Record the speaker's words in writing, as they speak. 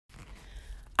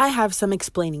I have some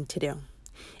explaining to do.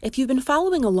 If you've been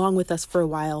following along with us for a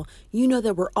while, you know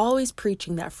that we're always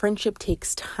preaching that friendship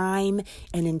takes time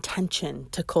and intention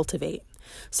to cultivate.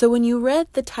 So when you read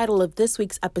the title of this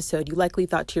week's episode, you likely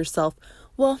thought to yourself,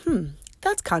 well,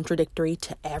 that's contradictory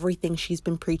to everything she's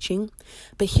been preaching.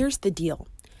 But here's the deal.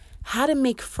 How to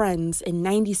Make Friends in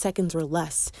 90 Seconds or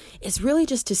Less is really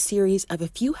just a series of a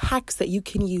few hacks that you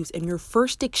can use in your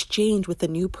first exchange with a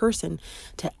new person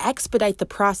to expedite the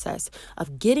process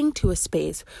of getting to a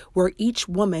space where each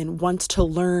woman wants to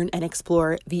learn and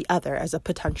explore the other as a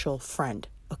potential friend.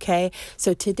 Okay,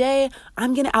 so today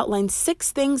I'm going to outline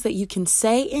 6 things that you can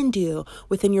say and do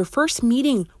within your first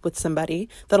meeting with somebody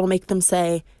that'll make them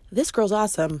say, "This girl's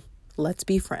awesome. Let's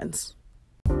be friends."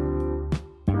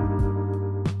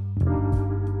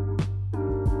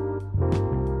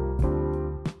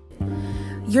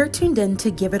 You're tuned in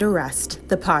to Give It a Rest,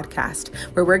 the podcast,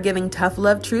 where we're giving tough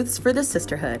love truths for the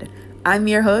sisterhood. I'm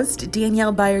your host,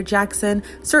 Danielle Byer-Jackson,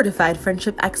 certified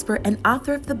friendship expert and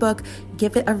author of the book,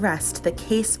 Give It a Rest, The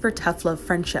Case for Tough Love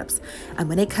Friendships. And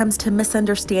when it comes to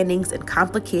misunderstandings and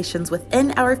complications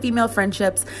within our female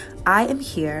friendships, I am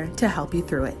here to help you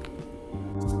through it.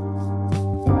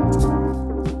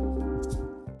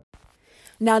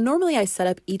 Now, normally I set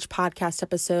up each podcast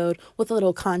episode with a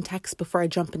little context before I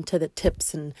jump into the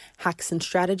tips and hacks and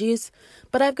strategies,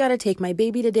 but I've got to take my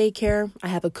baby to daycare. I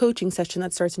have a coaching session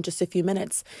that starts in just a few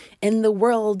minutes, and the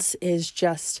world is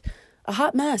just a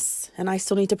hot mess, and I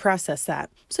still need to process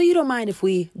that. So you don't mind if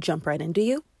we jump right in, do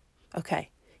you? Okay,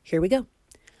 here we go.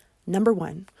 Number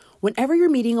 1, whenever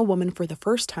you're meeting a woman for the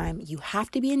first time, you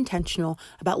have to be intentional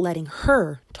about letting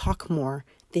her talk more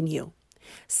than you.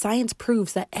 Science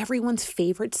proves that everyone's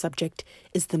favorite subject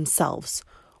is themselves.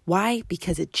 Why?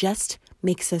 Because it just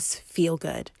makes us feel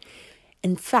good.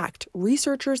 In fact,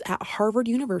 researchers at Harvard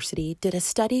University did a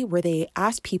study where they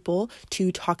asked people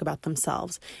to talk about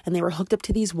themselves, and they were hooked up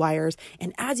to these wires.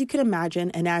 And as you can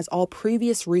imagine, and as all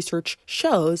previous research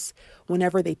shows,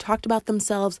 whenever they talked about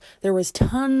themselves, there was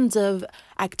tons of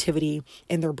activity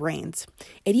in their brains.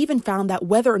 It even found that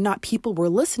whether or not people were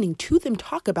listening to them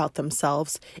talk about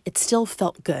themselves, it still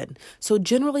felt good. So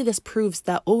generally, this proves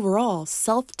that overall,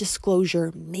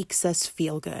 self-disclosure makes us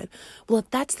feel good. Well, if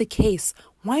that's the case,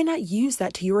 why not use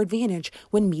that to your advantage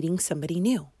when meeting somebody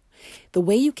new? The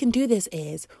way you can do this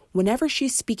is, whenever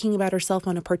she's speaking about herself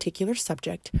on a particular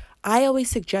subject, I always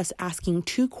suggest asking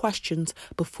 2 questions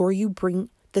before you bring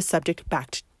the subject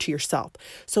back to yourself.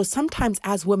 So sometimes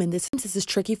as women, this is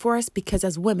tricky for us because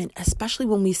as women, especially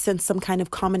when we sense some kind of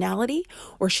commonality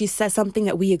or she says something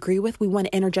that we agree with, we want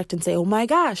to interject and say, "Oh my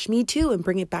gosh, me too," and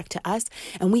bring it back to us.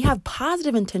 And we have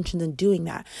positive intentions in doing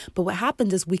that. But what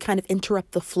happens is we kind of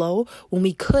interrupt the flow when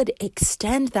we could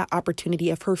extend that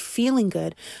opportunity of her feeling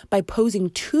good by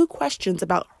posing 2 questions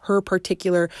about her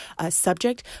particular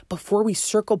subject before we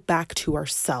circle back to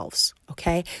ourselves.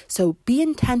 Okay, so be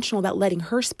intentional about letting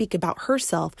her speak about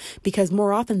herself, because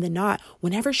more often than not,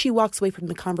 whenever she walks away from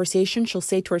the conversation, she'll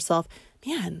say to herself,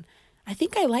 "Man, I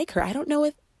think I like her. I don't know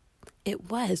if it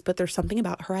was, but there's something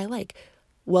about her I like."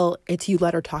 Well, it's you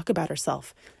let her talk about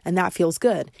herself, and that feels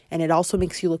good. And it also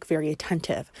makes you look very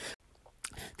attentive.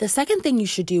 The second thing you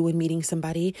should do when meeting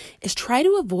somebody is try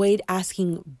to avoid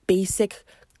asking basic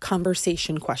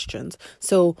conversation questions.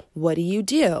 So, what do you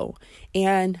do?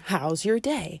 And how's your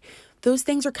day? Those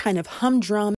things are kind of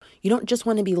humdrum. You don't just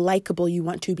want to be likable, you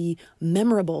want to be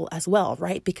memorable as well,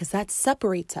 right? Because that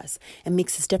separates us and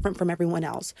makes us different from everyone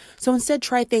else. So instead,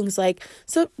 try things like,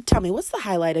 "So tell me, what's the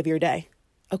highlight of your day?"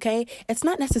 Okay? It's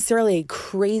not necessarily a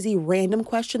crazy random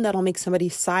question that'll make somebody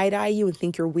side-eye you and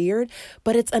think you're weird,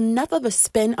 but it's enough of a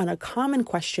spin on a common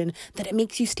question that it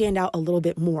makes you stand out a little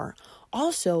bit more.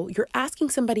 Also, you're asking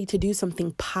somebody to do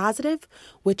something positive,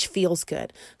 which feels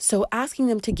good. So asking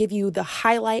them to give you the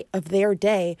highlight of their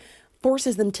day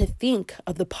forces them to think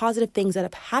of the positive things that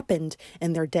have happened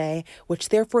in their day, which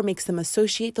therefore makes them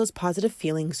associate those positive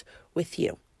feelings with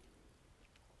you.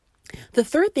 The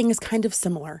third thing is kind of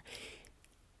similar.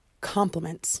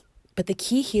 Compliments. But the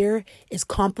key here is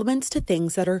compliments to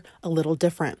things that are a little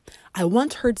different. I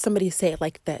once heard somebody say it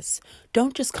like this: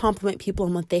 don't just compliment people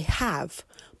on what they have,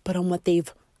 but on what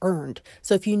they've earned.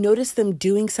 So if you notice them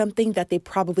doing something that they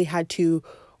probably had to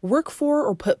work for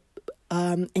or put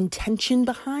intention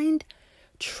behind,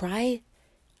 try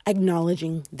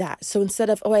acknowledging that. So instead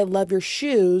of, "Oh, I love your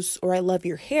shoes," or "I love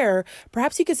your hair,"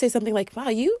 perhaps you could say something like, "Wow,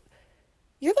 you're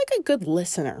like a good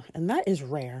listener, and that is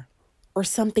rare." Or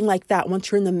something like that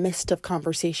once you're in the midst of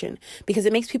conversation, because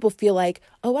it makes people feel like,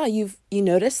 "Oh, wow, you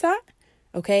noticed that?"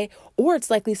 Okay. Or it's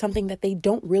likely something that they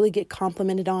don't really get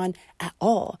complimented on at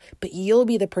all, but you'll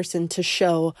be the person to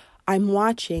show, "I'm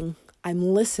watching,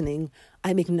 I'm listening,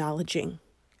 I'm acknowledging,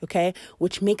 okay?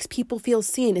 Which makes people feel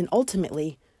seen, and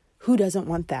ultimately, who doesn't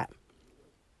want that?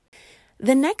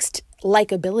 The next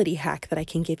likability hack that I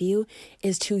can give you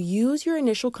is to use your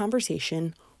initial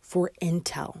conversation for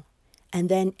intel and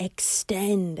then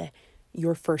extend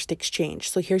your first exchange.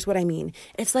 So here's what I mean.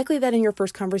 It's likely that in your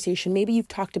first conversation, maybe you've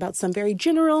talked about some very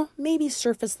general, maybe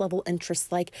surface level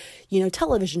interests like,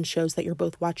 television shows that you're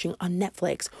both watching on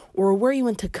Netflix or where you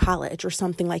went to college or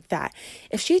something like that.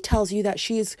 If she tells you that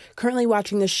she's currently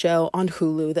watching this show on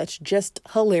Hulu that's just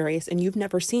hilarious and you've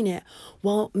never seen it,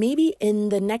 well, maybe in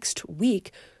the next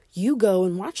week, you go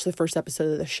and watch the first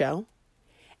episode of the show.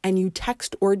 And you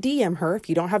text or DM her if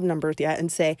you don't have numbers yet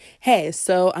and say, hey,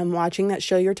 so I'm watching that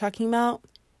show you're talking about.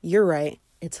 You're right.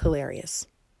 It's hilarious.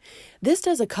 This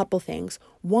does a couple things.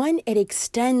 One, it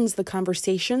extends the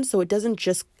conversation so it doesn't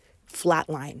just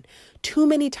flatline. Too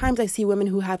many times I see women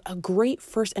who have a great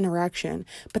first interaction,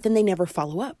 but then they never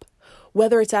follow up.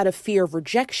 Whether it's out of fear of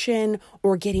rejection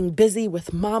or getting busy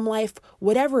with mom life,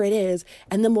 whatever it is,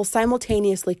 and then we'll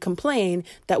simultaneously complain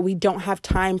that we don't have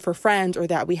time for friends or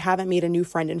that we haven't made a new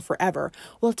friend in forever.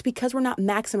 Well, it's because we're not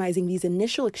maximizing these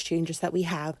initial exchanges that we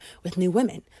have with new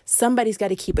women. Somebody's got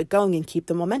to keep it going and keep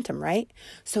the momentum, right?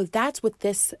 So that's what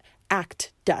this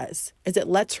act does, is it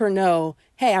lets her know,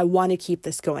 hey, I want to keep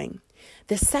this going.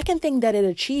 The second thing that it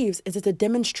achieves is it's a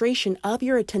demonstration of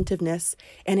your attentiveness,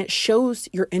 and it shows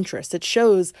your interest. It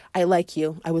shows, I like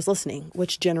you, I was listening,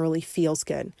 which generally feels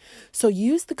good. So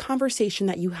use the conversation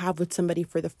that you have with somebody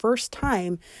for the first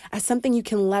time as something you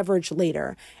can leverage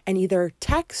later and either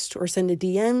text or send a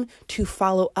DM to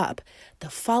follow up. The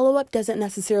follow-up doesn't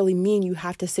necessarily mean you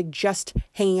have to suggest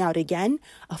hanging out again.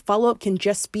 A follow-up can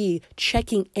just be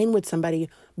checking in with somebody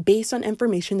based on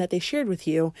information that they shared with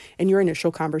you in your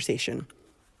initial conversation.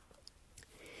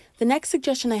 The next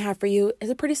suggestion I have for you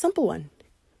is a pretty simple one.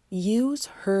 Use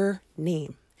her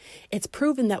name. It's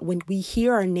proven that when we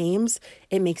hear our names,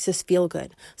 it makes us feel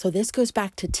good. So this goes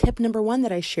back to tip number 1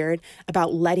 that I shared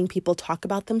about letting people talk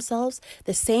about themselves.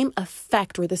 The same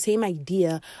effect or the same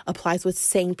idea applies with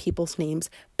saying people's names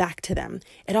back to them.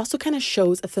 It also kind of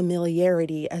shows a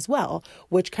familiarity as well,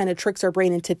 which kind of tricks our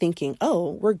brain into thinking,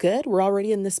 oh, we're good. We're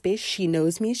already in this space. She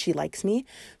knows me. She likes me.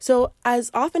 So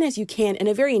as often as you can, in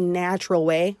a very natural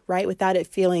way, right, without it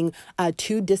feeling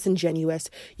too disingenuous,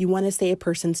 you want to say a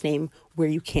person's name where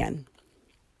you can.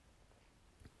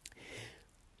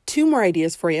 2 more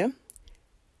ideas for you.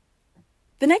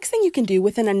 The next thing you can do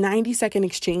within a 90-second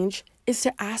exchange is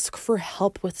to ask for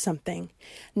help with something.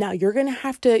 Now, you're going to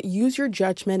have to use your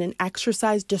judgment and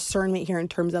exercise discernment here in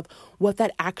terms of what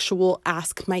that actual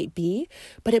ask might be,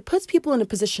 but it puts people in a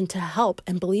position to help.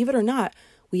 And believe it or not,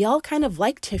 we all kind of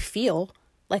like to feel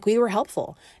like we were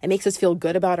helpful. It makes us feel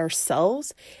good about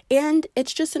ourselves, and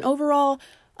it's just an overall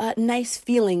nice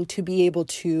feeling to be able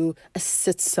to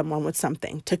assist someone with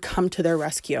something, to come to their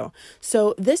rescue.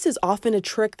 So this is often a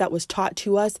trick that was taught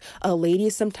to us,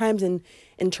 ladies sometimes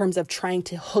in terms of trying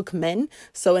to hook men.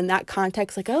 So in that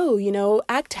context, like, oh,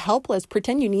 act helpless,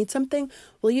 pretend you need something.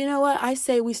 Well, you know what? I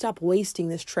say we stop wasting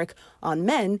this trick on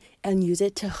men and use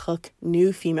it to hook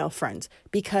new female friends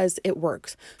because it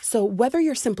works. So whether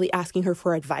you're simply asking her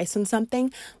for advice on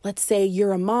something, let's say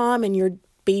you're a mom and you're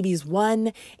baby's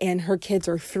 1 and her kids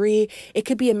are 3, it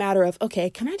could be a matter of, okay,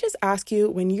 can I just ask you,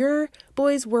 when your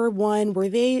boys were 1, were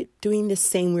they doing the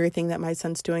same weird thing that my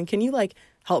son's doing? Can you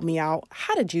help me out?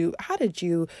 How did you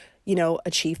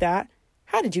achieve that?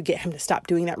 How did you get him to stop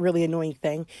doing that really annoying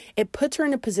thing? It puts her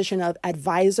in a position of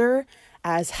advisor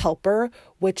as helper,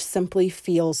 which simply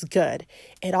feels good.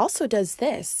 It also does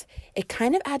this. It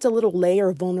kind of adds a little layer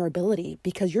of vulnerability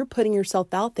because you're putting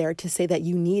yourself out there to say that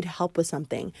you need help with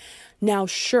something. Now,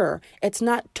 sure, it's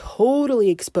not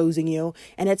totally exposing you,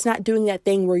 and it's not doing that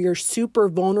thing where you're super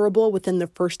vulnerable within the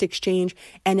first exchange,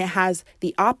 and it has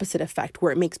the opposite effect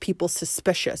where it makes people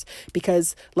suspicious.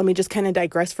 Because let me just kind of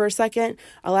digress for a second.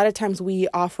 A lot of times we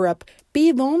offer up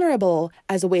be vulnerable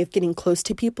as a way of getting close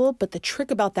to people, but the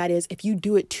trick about that is if you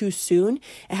do it too soon,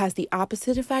 it has the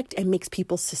opposite effect and makes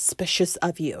people suspicious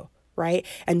of you, right?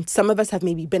 And some of us have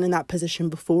maybe been in that position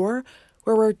before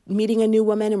where we're meeting a new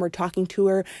woman and we're talking to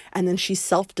her and then she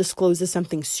self-discloses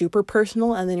something super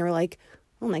personal and then you're like,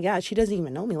 oh my God, she doesn't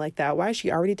even know me like that. Why is she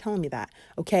already telling me that?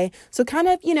 Okay. So kind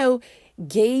of,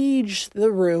 gauge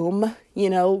the room,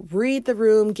 read the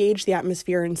room, gauge the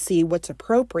atmosphere and see what's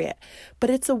appropriate. But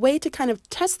it's a way to kind of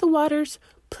test the waters,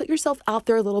 put yourself out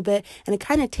there a little bit, and it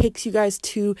kind of takes you guys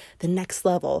to the next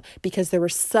level because there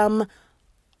was some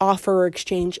offer or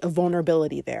exchange of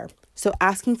vulnerability there. So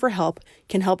asking for help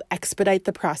can help expedite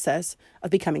the process of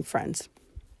becoming friends.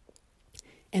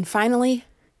 And finally,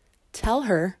 tell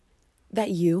her that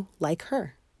you like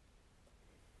her.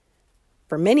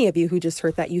 For many of you who just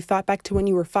heard that, you thought back to when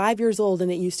you were 5 years old and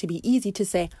it used to be easy to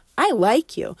say, I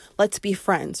like you, let's be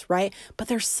friends, right? But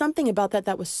there's something about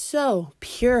that was so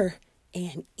pure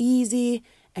and easy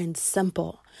and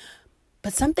simple.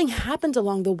 But something happens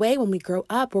along the way when we grow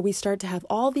up where we start to have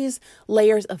all these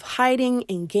layers of hiding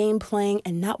and game playing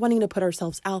and not wanting to put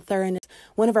ourselves out there. And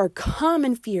one of our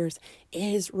common fears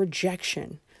is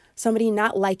rejection. Somebody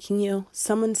not liking you,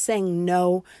 someone saying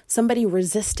no, somebody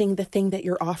resisting the thing that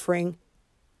you're offering.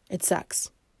 It sucks.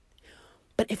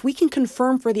 But if we can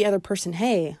confirm for the other person,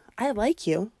 hey, I like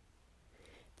you,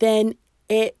 then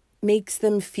it makes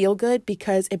them feel good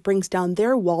because it brings down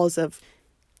their walls of,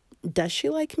 does she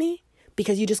like me?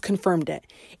 Because you just confirmed it.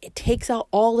 It takes out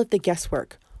all of the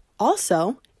guesswork.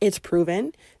 Also, it's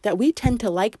proven that we tend to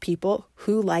like people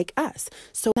who like us.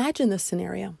 So imagine this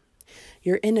scenario.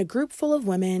 You're in a group full of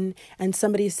women and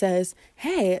somebody says,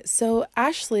 hey, so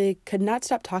Ashley could not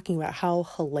stop talking about how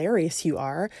hilarious you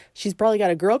are. She's probably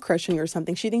got a girl crush on you or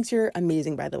something. She thinks you're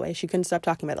amazing, by the way. She couldn't stop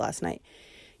talking about it last night.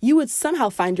 You would somehow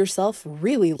find yourself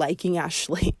really liking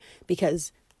Ashley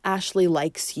because Ashley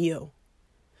likes you.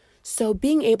 So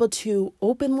being able to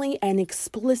openly and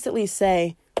explicitly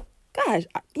say, gosh,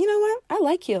 you know what? I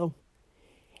like you.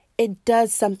 It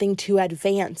does something to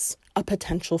advance a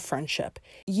potential friendship.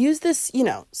 Use this,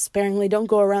 sparingly. Don't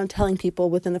go around telling people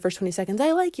within the first 20 seconds,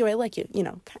 I like you.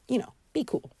 Be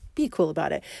cool. Be cool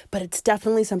about it. But it's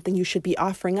definitely something you should be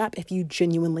offering up if you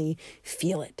genuinely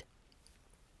feel it.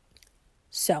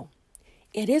 So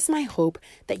it is my hope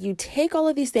that you take all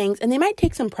of these things, and they might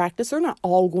take some practice. They're not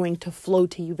all going to flow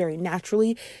to you very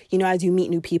naturally, as you meet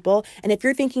new people. And if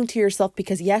you're thinking to yourself,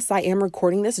 because yes, I am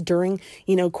recording this during,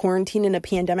 quarantine and a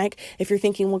pandemic. If you're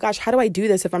thinking, well, gosh, how do I do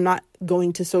this if I'm not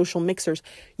going to social mixers?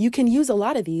 You can use a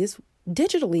lot of these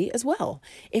digitally as well.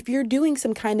 If you're doing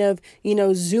some kind of,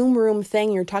 Zoom room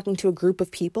thing, you're talking to a group of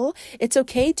people, it's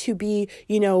okay to be,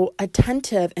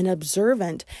 attentive and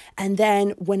observant. And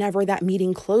then whenever that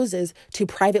meeting closes, to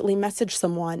privately message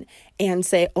someone and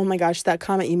say, oh my gosh, that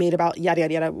comment you made about yada,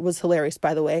 yada, yada was hilarious,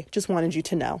 by the way. Just wanted you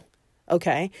to know.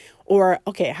 Okay. Or,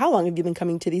 okay, how long have you been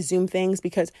coming to these Zoom things?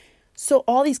 Because so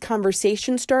all these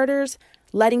conversation starters,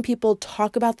 letting people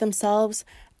talk about themselves,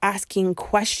 asking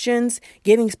questions,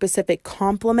 giving specific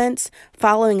compliments,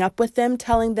 following up with them,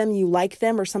 telling them you like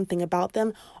them or something about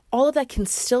them, all of that can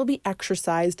still be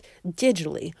exercised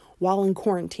digitally while in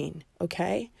quarantine,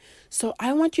 okay? So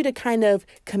I want you to kind of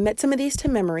commit some of these to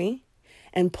memory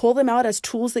and pull them out as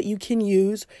tools that you can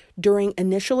use during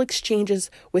initial exchanges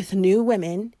with new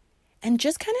women and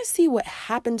just kind of see what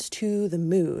happens to the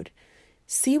mood.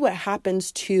 See what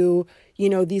happens to,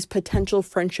 these potential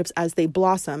friendships as they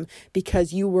blossom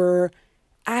because you were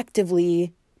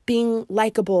actively being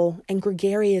likable and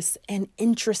gregarious and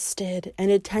interested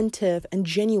and attentive and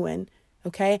genuine.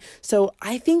 Okay. So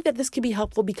I think that this could be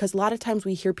helpful because a lot of times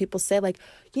we hear people say like,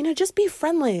 just be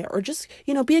friendly or just,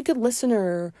 be a good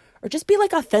listener or just be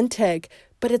like authentic.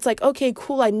 But it's like, okay,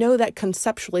 cool. I know that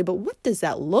conceptually, but what does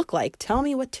that look like? Tell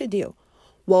me what to do.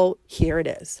 Well, here it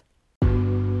is.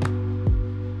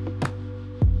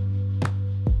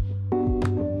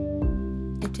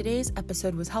 Today's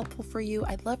episode was helpful for you.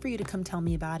 I'd love for you to come tell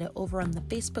me about it over on the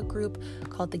Facebook group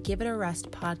called the Give It a Rest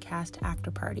Podcast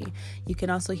After Party. You can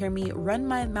also hear me run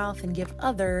my mouth and give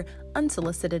other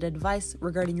unsolicited advice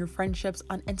regarding your friendships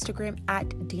on Instagram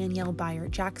at Danielle Beyer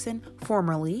Jackson,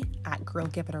 formerly at Girl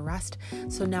Give It a Rest.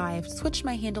 So now I have switched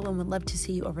my handle and would love to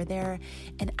see you over there.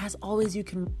 And as always, you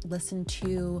can listen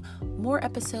to more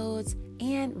episodes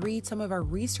and read some of our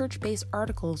research-based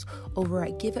articles over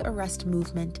at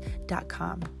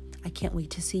giveItarestmovement.com. I can't wait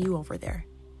to see you over there.